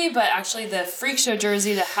specifically, but actually the FreakShow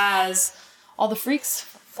jersey that has all the freaks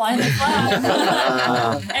flying the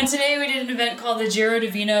flag. And today we did an event called the Giro di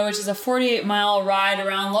Vino, which is a 48-mile ride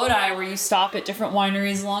around Lodi where you stop at different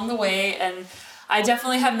wineries along the way. And I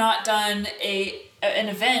definitely have not done an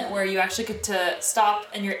event where you actually get to stop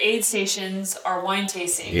and your aid stations are wine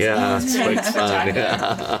tastings. Yeah, it's quite fun.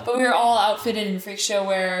 But we were all outfitted in FreakShow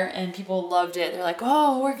wear and people loved it. They're like,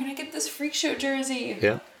 oh, we're going to get this FreakShow jersey.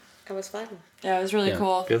 Yeah. It was fun. Yeah, it was really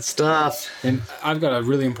cool. Good stuff. And I've got a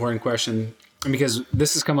really important question, because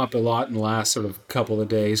this has come up a lot in the last sort of couple of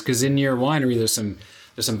days, because in your winery there's some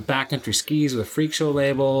backcountry skis with FreakShow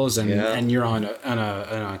labels, and you're on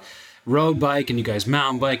a road bike, and you guys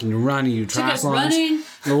mountain bike, and you run, and you triathlons.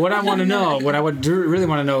 But what I want to know, what I would really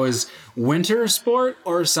want to know is winter sport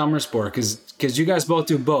or summer sport, because you guys both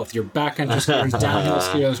do both. You're backcountry skiers, downhill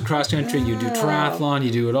skiers, cross country. You do triathlon.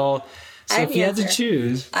 You do it all. So if you had to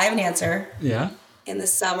choose, I have an answer. Yeah. In the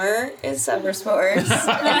summer, it's summer sports.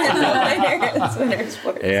 And in the winter, it's winter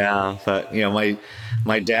sports. Yeah, but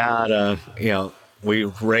my dad, we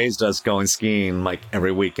raised us going skiing like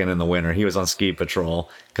every weekend in the winter. He was on ski patrol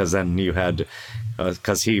because then you had,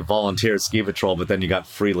 because he volunteered ski patrol, but then you got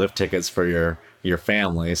free lift tickets for your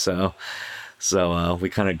family. So we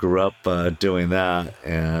kind of grew up doing that,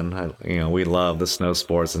 and we love the snow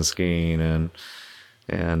sports and skiing,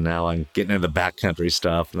 and now I'm getting into the backcountry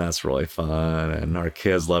stuff, and that's really fun. And our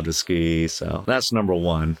kids love to ski, so that's number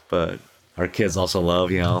one. But our kids also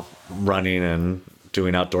love, running and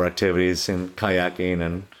doing outdoor activities and kayaking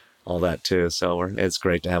and all that too. So it's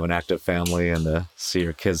great to have an active family and to see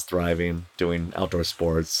your kids thriving, doing outdoor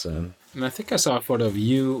sports. And And I think I saw a photo of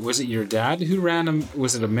you. Was it your dad who ran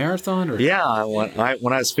was it a marathon? Or? Yeah, when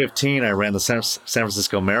I was 15, I ran the San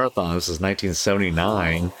Francisco Marathon. This was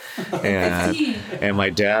 1979, and my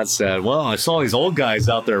dad said, "Well, I saw these old guys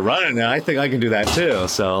out there running, and I think I can do that too."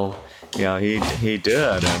 So, he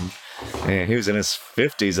did, and he was in his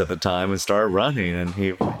 50s at the time and started running, and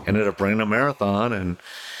he ended up running a marathon,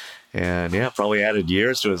 and yeah, probably added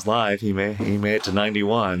years to his life. He made it to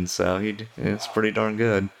 91, so it's pretty darn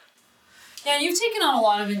good. Yeah, you've taken on a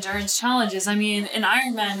lot of endurance challenges. I mean, an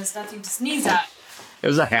Ironman is nothing to sneeze at. It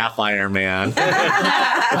was a half Ironman.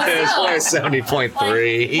 It was only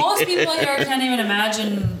 70.3. Most people here can't even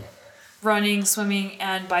imagine running, swimming,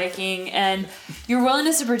 and biking, and your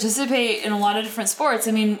willingness to participate in a lot of different sports.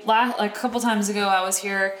 I mean, a couple times ago, I was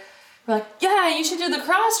here. We're like, yeah, you should do the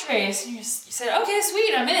cross race. And you said, okay,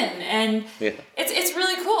 sweet, I'm in. And it's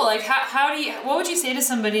really cool. Like, what would you say to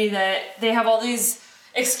somebody that they have all these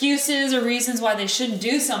excuses or reasons why they shouldn't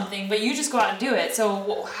do something, but you just go out and do it?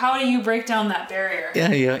 So how do you break down that barrier?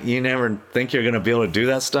 Yeah, you never think you're going to be able to do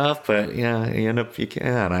that stuff, but yeah, you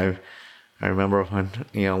can. I remember when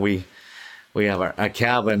we have a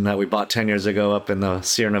cabin that we bought 10 years ago up in the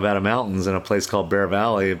Sierra Nevada mountains in a place called Bear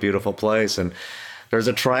Valley, a beautiful place, and there's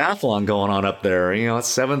a triathlon going on up there. It's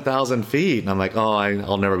 7,000 feet. And I'm like,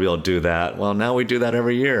 I'll never be able to do that. Well, now we do that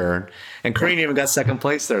every year. And Kareen even got second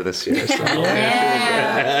place there this year. So.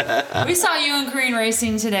 Yeah. We saw you and Kareen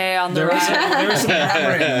racing today on the ride. There was some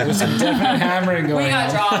hammering. There was some definite hammering going on. We got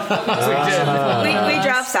dropped. We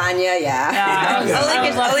dropped Sonia,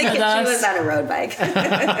 only because she was on a road bike.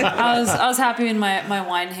 I was happy in my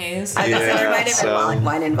wine haze. There might have been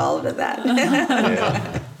wine involved with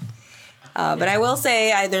that. But I will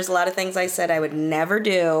say there's a lot of things I said I would never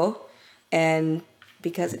do, and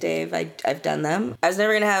because of Dave, I've done them. I was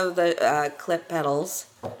never going to have the clip pedals.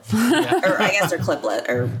 Or I guess they're clipless.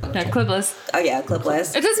 Clipless. Oh, yeah,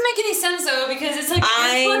 clipless. It doesn't make any sense, though, because it's like...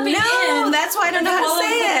 I know! That's why I don't know how to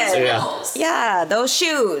say it. Yeah, those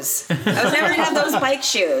shoes. I was never going to have those bike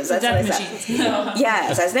shoes. That's what I said.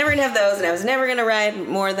 Yes, I was never going to have those, and I was never going to ride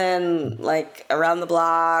more than, around the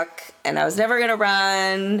block, and I was never going to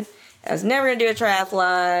run... I was never going to do a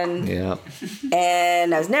triathlon. Yeah.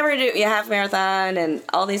 And I was never going to do a half marathon and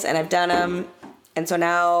all these, and I've done them. And so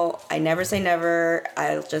now I never say never.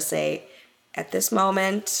 I'll just say, at this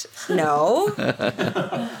moment, no.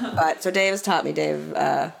 But so Dave has taught me, Dave.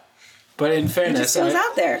 But in fairness, just goes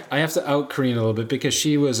out there. I have to out Kareen a little bit because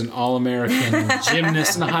she was an all-American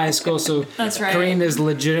gymnast in high school. So that's right. Kareen is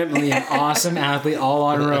legitimately an awesome athlete all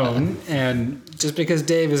on her own. And just because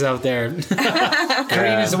Dave is out there,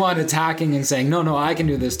 Kareen is the one attacking and saying, no, I can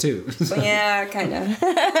do this too. Yeah, kind of.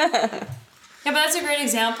 Yeah, but that's a great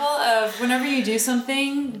example of whenever you do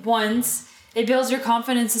something once, it builds your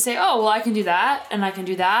confidence to say, oh, well, I can do that, and I can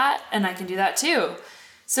do that, and I can do that too.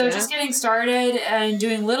 So just getting started and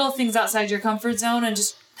doing little things outside your comfort zone and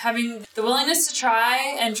just having the willingness to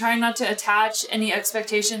try and trying not to attach any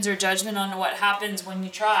expectations or judgment on what happens when you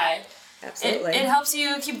try. Absolutely. It helps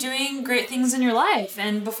you keep doing great things in your life.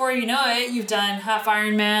 And before you know it, you've done half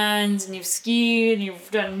Ironmans and you've skied and you've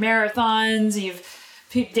done marathons.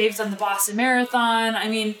 Dave's done the Boston Marathon. I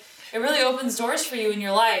mean, it really opens doors for you in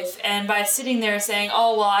your life. And by sitting there saying,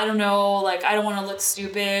 oh, well, I don't know, I don't want to look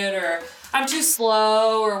stupid or I'm too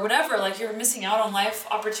slow or whatever, you're missing out on life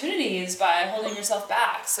opportunities by holding yourself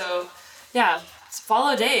back. So, yeah,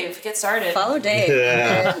 follow Dave. Get started. Follow Dave.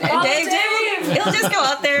 Yeah. And Dave, he'll just go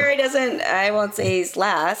out there. He doesn't, I won't say he's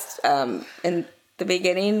last in the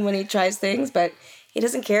beginning when he tries things, but he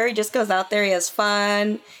doesn't care. He just goes out there. He has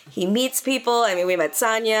fun. He meets people. I mean, we met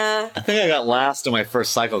Sonia. I think I got last in my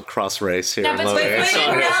first cyclocross race here. Yeah, but I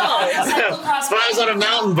was on a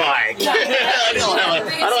mountain bike. I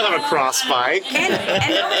don't have a cross bike. And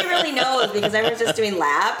nobody really knows because everyone's just doing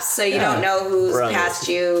laps, so you don't know who's passed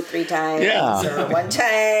you 3 times or 1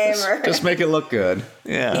 time. Just make it look good.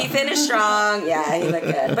 Yeah. He finished strong. Yeah, he looked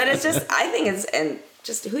good. But it's just, I think and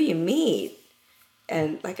just who you meet.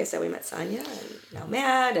 And like I said, we met Sonia and now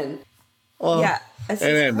Matt and it's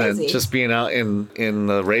and then crazy. just being out in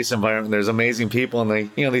the race environment, there's amazing people, and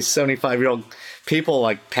these 75-year-old people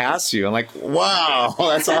pass you. I'm like, wow,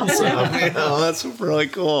 that's awesome. That's really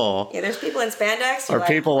cool. Yeah, there's people in spandex. Or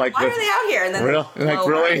people why are they out here? And then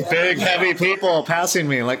really big, heavy people passing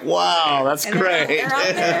me. Like, wow, that's great. They're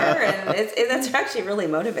out there, and that's actually really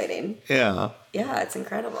motivating. Yeah. Yeah, it's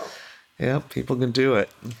incredible. Yeah, people can do it.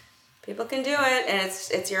 People can do it, and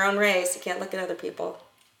it's your own race. You can't look at other people.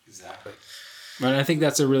 Exactly. And I think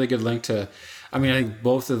that's a really good link to, I think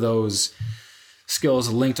both of those skills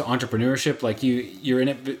linked to entrepreneurship. Like you're in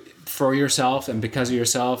it for yourself and because of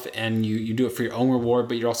yourself, and you do it for your own reward,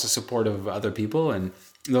 but you're also supportive of other people. And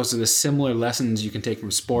those are the similar lessons you can take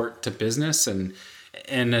from sport to business. And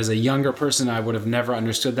as a younger person, I would have never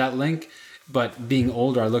understood that link. But being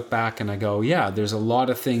older, I look back and I go, yeah, there's a lot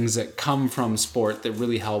of things that come from sport that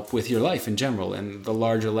really help with your life in general, and the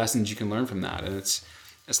larger lessons you can learn from that. And it's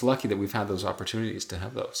lucky that we've had those opportunities to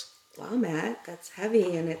have those. Wow, Matt, that's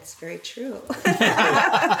heavy, and it's very true.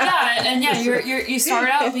 You start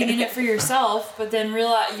out being in it for yourself, but then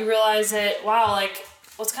you realize that, wow, like,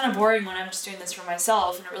 well, it's kind of boring when I'm just doing this for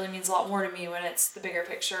myself, and it really means a lot more to me when it's the bigger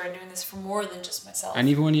picture and doing this for more than just myself. And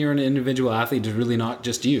even when you're an individual athlete, it's really not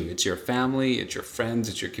just you. It's your family, it's your friends,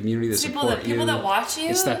 it's your community that support you. People that watch you.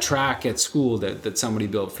 It's that track at school that somebody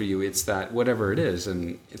built for you. It's that whatever it is,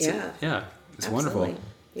 and it's it's wonderful.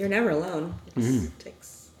 You're never alone.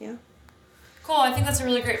 Cool. I think that's a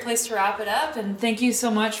really great place to wrap it up. And thank you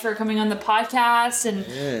so much for coming on the podcast and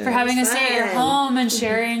for having us stay at your home and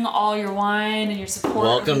sharing all your wine and your support.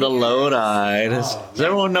 Welcome to Lodi. Does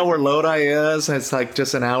everyone know where Lodi is? It's like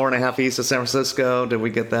just an hour and a half east of San Francisco. Did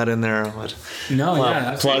we get that in there? Plug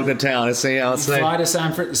the town. It's fly to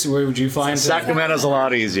San Francisco. Where would you fly into? Sacramento's a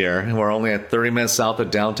lot easier. We're only at 30 minutes south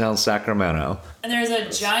of downtown Sacramento. And there's a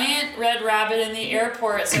giant red rabbit in the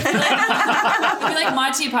airport. So if you like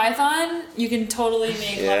Monty Python, you can totally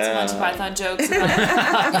make lots of Monty Python jokes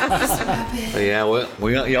about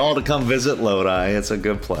y'all to come visit Lodi. It's a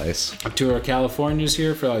good place. A tour of California's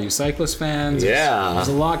here for all you cyclist fans. Yeah. There's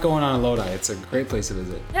a lot going on in Lodi. It's a great place to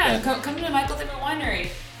visit. Yeah, and come to Michael David Winery.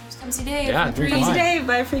 Just come see Dave. Yeah, come see Dave.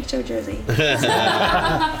 Buy a Freak Show jersey.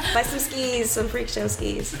 Buy some skis, some Freak Show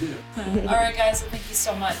skis. All right, guys. Well, thank you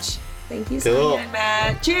so much. Thank you so much,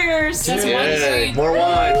 Matt. Cheers. Cheers. More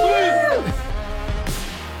wine. Woo!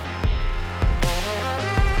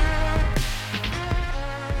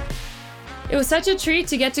 It was such a treat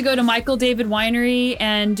to get to go to Michael David Winery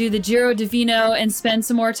and do the Giro Divino and spend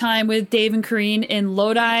some more time with Dave and Corrine in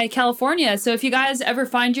Lodi, California. So if you guys ever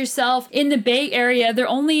find yourself in the Bay Area, they're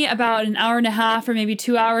only about an hour and a half or maybe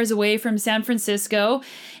 2 hours away from San Francisco.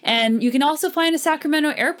 And you can also fly into Sacramento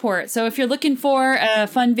Airport. So if you're looking for a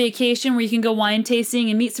fun vacation where you can go wine tasting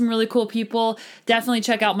and meet some really cool people, definitely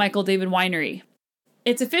check out Michael David Winery.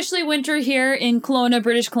 It's officially winter here in Kelowna,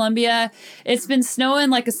 British Columbia. It's been snowing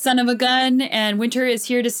like a son of a gun, and winter is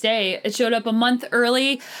here to stay. It showed up a month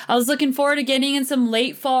early. I was looking forward to getting in some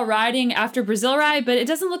late fall riding after Brazil ride, but it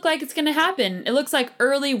doesn't look like it's going to happen. It looks like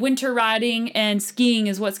early winter riding and skiing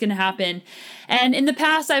is what's going to happen. And in the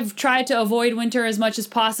past, I've tried to avoid winter as much as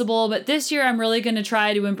possible, but this year I'm really going to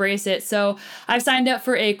try to embrace it. So I've signed up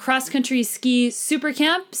for a cross-country ski super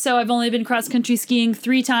camp. So I've only been cross-country skiing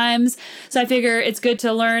 3 times. So I figure it's good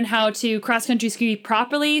to learn how to cross-country ski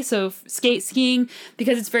properly, so skate skiing,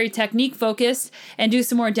 because it's very technique-focused, and do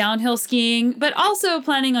some more downhill skiing, but also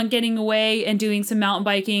planning on getting away and doing some mountain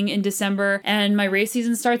biking in December. And my race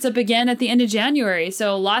season starts up again at the end of January.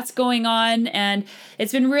 So lots going on, and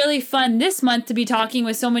it's been really fun this month to be talking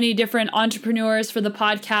with so many different entrepreneurs for the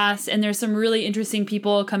podcast, and there's some really interesting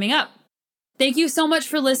people coming up. Thank you so much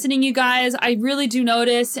for listening, you guys. I really do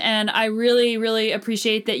notice, and I really, really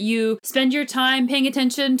appreciate that you spend your time paying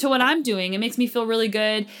attention to what I'm doing. It makes me feel really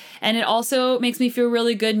good, and it also makes me feel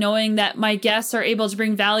really good knowing that my guests are able to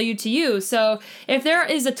bring value to you. So if there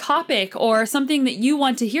is a topic or something that you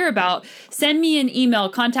want to hear about, send me an email.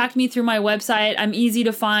 Contact me through my website. I'm easy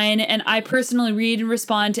to find, and I personally read and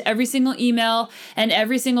respond to every single email and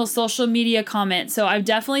every single social media comment. So I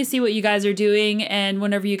definitely see what you guys are doing, and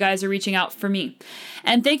whenever you guys are reaching out for me.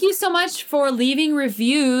 And thank you so much for leaving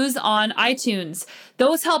reviews on iTunes.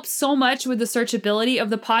 Those help so much with the searchability of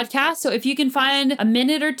the podcast. So if you can find a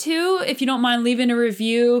minute or two, if you don't mind leaving a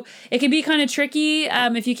review, it can be kind of tricky.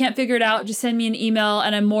 If you can't figure it out, just send me an email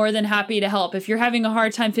and I'm more than happy to help. If you're having a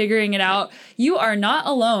hard time figuring it out, you are not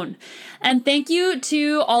alone. And thank you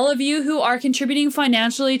to all of you who are contributing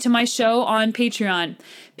financially to my show on Patreon.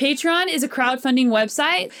 Patreon is a crowdfunding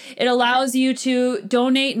website. It allows you to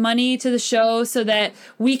donate money to the show so that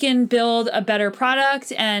we can build a better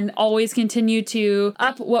product and always continue to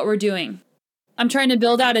up what we're doing. I'm trying to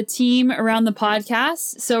build out a team around the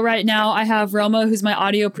podcast. So right now I have Roma, who's my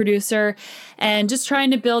audio producer, and just trying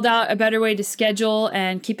to build out a better way to schedule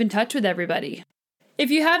and keep in touch with everybody. If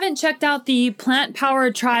you haven't checked out the Plant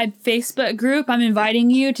Powered Tribe Facebook group, I'm inviting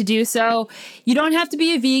you to do so. You don't have to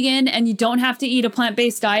be a vegan and you don't have to eat a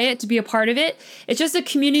plant-based diet to be a part of it. It's just a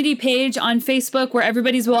community page on Facebook where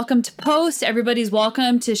everybody's welcome to post, everybody's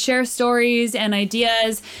welcome to share stories and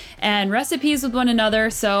ideas and recipes with one another.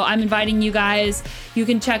 So I'm inviting you guys. You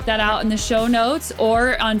can check that out in the show notes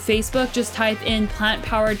or on Facebook. Just type in Plant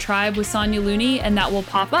Powered Tribe with Sonia Looney and that will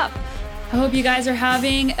pop up. I hope you guys are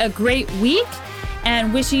having a great week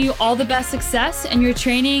and wishing you all the best success in your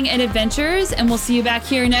training and adventures. And we'll see you back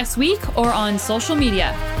here next week or on social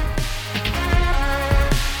media.